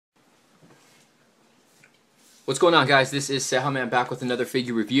What's going on, guys? This is CEJAMAN back with another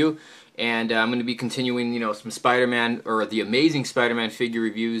figure review, and I'm going to be continuing, some Spider-Man or the Amazing Spider-Man figure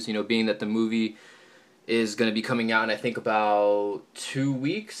reviews. Being that the movie is going to be coming out in I think about 2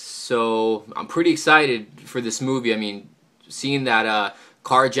 weeks, so I'm pretty excited for this movie. I mean, seeing that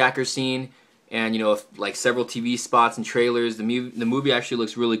carjacker scene, and like several TV spots and trailers, the movie actually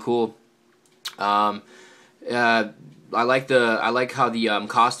looks really cool. I like how the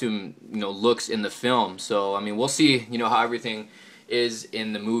costume looks in the film. So I mean, we'll see how everything is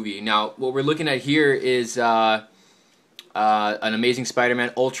in the movie. Now, what we're looking at here is an Amazing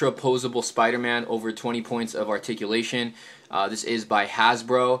Spider-Man Ultra-Poseable Spider-Man, over 20 points of articulation. This is by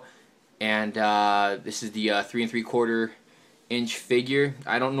Hasbro, and this is the 3 3/4 inch figure.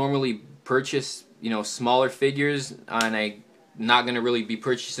 I don't normally purchase smaller figures, and I'm not gonna really be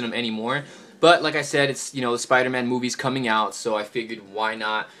purchasing them anymore. But like I said, it's the Spider-Man movie's coming out, so I figured why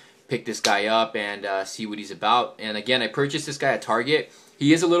not pick this guy up and see what he's about. And again, I purchased this guy at Target.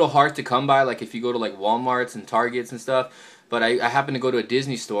 He is a little hard to come by, like if you go to like Walmarts and Targets and stuff. But I happened to go to a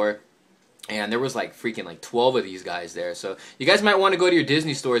Disney store, and there was like freaking like 12 of these guys there. So you guys might want to go to your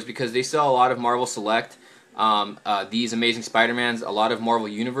Disney stores because they sell a lot of Marvel Select, these Amazing Spider-Mans, a lot of Marvel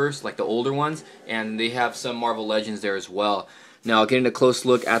Universe, like the older ones, and they have some Marvel Legends there as well. Now, getting a close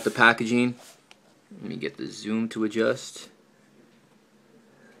look at the packaging. Let me get the zoom to adjust.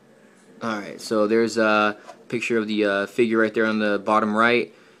 Alright, so there's a picture of the figure right there on the bottom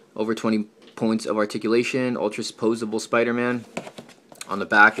right. Over 20 points of articulation, Ultra-Poseable Spider-Man. On the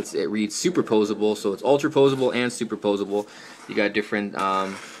back, it reads Super-Poseable, so it's Ultra-Poseable and Super-Poseable. You got different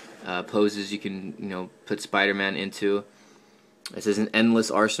poses you can put Spider-Man into. It says an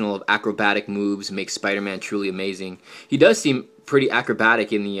endless arsenal of acrobatic moves makes Spider-Man truly amazing. He does seem pretty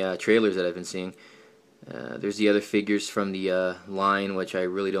acrobatic in the trailers that I've been seeing. There's the other figures from the line, which I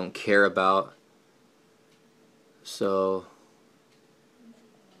really don't care about. So,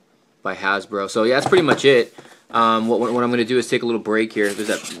 by Hasbro. So yeah, that's pretty much it. What I'm going to do is take a little break here. There's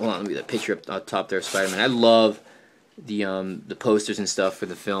that. Hold on, let me get that picture up top there of Spider-Man. I love the posters and stuff for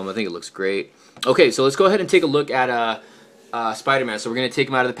the film. I think it looks great. Okay, so let's go ahead and take a look at Spider-Man. So we're going to take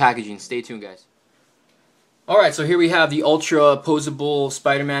him out of the packaging. Stay tuned, guys. Alright, so here we have the Ultra-Poseable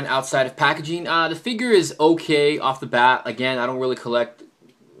Spider-Man outside of packaging. The figure is okay off the bat. Again, I don't really collect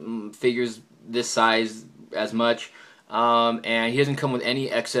figures this size as much. And he doesn't come with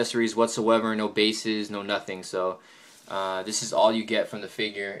any accessories whatsoever, no bases, no nothing. So this is all you get from the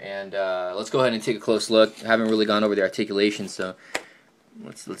figure. And let's go ahead and take a close look. I haven't really gone over the articulation, so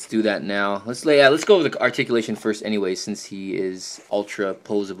let's do that now. Let's go over the articulation first anyway, since he is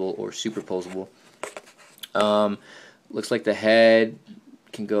Ultra-Poseable or Super-Poseable. Looks like the head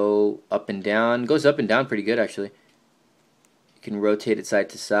can go up and down. It goes up and down pretty good, actually. You can rotate it side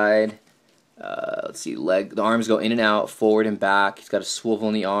to side. Let's see, the arms go in and out, forward and back. He's got a swivel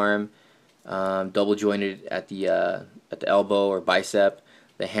in the arm, double jointed at the elbow or bicep.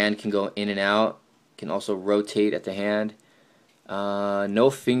 The hand can go in and out. Can also rotate at the hand. No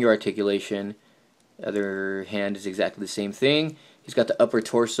finger articulation. The other hand is exactly the same thing. He's got the upper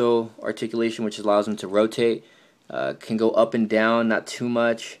torso articulation, which allows him to rotate. Can go up and down, not too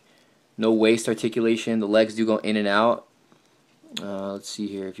much. No waist articulation. The legs do go in and out. Let's see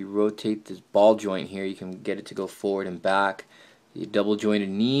here. If you rotate this ball joint here, you can get it to go forward and back. The double jointed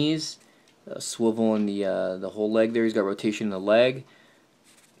knees, swivel in the whole leg there. He's got rotation in the leg.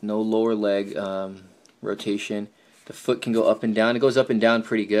 No lower leg rotation. The foot can go up and down. It goes up and down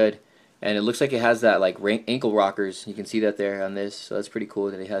pretty good. And it looks like it has that like ankle rockers. You can see that there on this. So that's pretty cool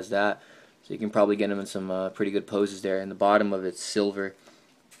that it has that. So you can probably get him in some pretty good poses there. And the bottom of it's silver.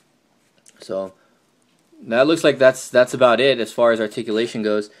 So that looks like that's about it as far as articulation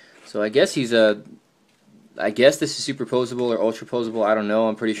goes. So I guess he's I guess this is Super-Poseable or Ultra-Poseable. I don't know.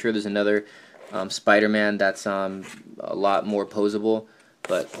 I'm pretty sure there's another Spider-Man that's a lot more poseable.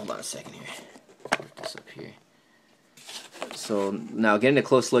 But hold on a second here. Put this up here. So now getting a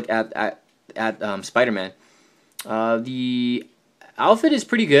close look at Spider-Man. The outfit is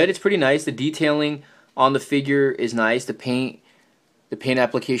pretty good. It's pretty nice. The detailing on the figure is nice. The paint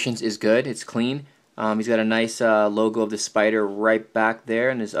applications is good. It's clean. He's got a nice logo of the spider right back there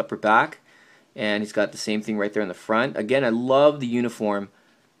in his upper back, and he's got the same thing right there in the front. Again, I love the uniform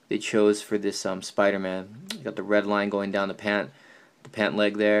they chose for this Spider-Man. You got the red line going down the pant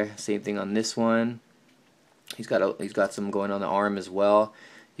leg there. Same thing on this one. He's got some going on the arm as well.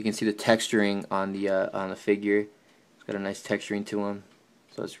 You can see the texturing on the figure. He's got a nice texturing to him,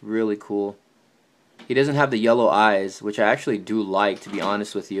 so it's really cool. He doesn't have the yellow eyes, which I actually do like, to be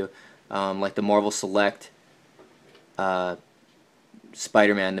honest with you. Like the Marvel Select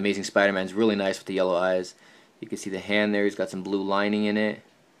Spider-Man, the Amazing Spider-Man is really nice with the yellow eyes. You can see the hand there. He's got some blue lining in it.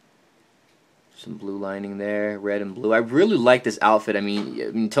 Some blue lining there, red and blue. I really like this outfit. I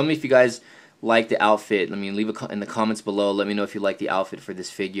mean, tell me if you guys like the outfit. I mean, leave in the comments below. Let me know if you like the outfit for this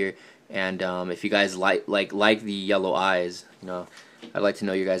figure, and if you guys like the yellow eyes. You know, I'd like to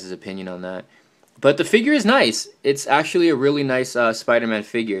know your guys' opinion on that. But the figure is nice. It's actually a really nice Spider-Man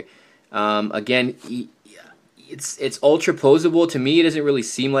figure. Again, it's ultra posable. To me, it doesn't really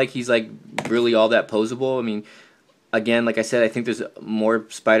seem like he's like really all that posable. I mean, again, like I said, I think there's more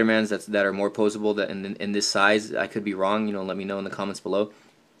Spider-Mans that are more posable in this size. I could be wrong. You know, let me know in the comments below.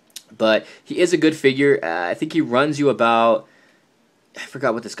 But he is a good figure. I think he runs you about, I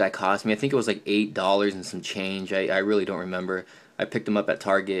forgot what this guy cost me. I think it was like $8 and some change. I really don't remember. I picked him up at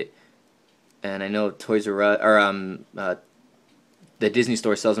Target, and I know Toys R Us or the Disney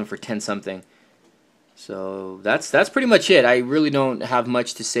store sells them for 10 something. So that's pretty much it. I really don't have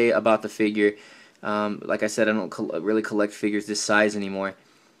much to say about the figure. Like I said, I don't really collect figures this size anymore.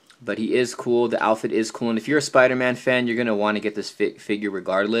 But he is cool. The outfit is cool. And if you're a Spider-Man fan, you're going to want to get this figure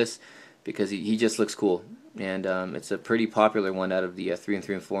regardless, because he just looks cool. And it's a pretty popular one out of the 3 and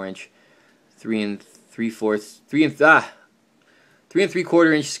 3/4 inch, 3 and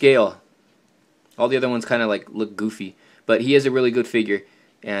 3/4 inch scale. All the other ones kind of like look goofy. But he is a really good figure.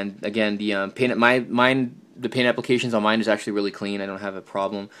 And again, the paint the paint applications on mine is actually really clean. I don't have a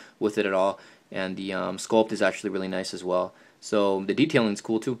problem with it at all. And the sculpt is actually really nice as well. So the detailing is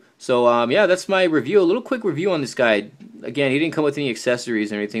cool too. So yeah, that's my review. A little quick review on this guy. Again, he didn't come with any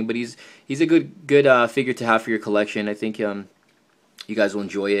accessories or anything, but he's a good figure to have for your collection. I think you guys will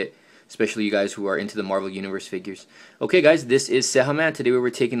enjoy it, especially you guys who are into the Marvel Universe figures. Okay, guys, this is CEJAMAN. Today we were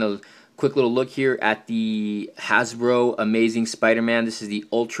taking a quick little look here at the Hasbro Amazing Spider-Man. This is the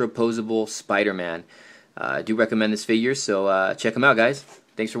Ultra-Poseable Spider-Man. I do recommend this figure, so check him out, guys.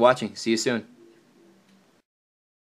 Thanks for watching. See you soon.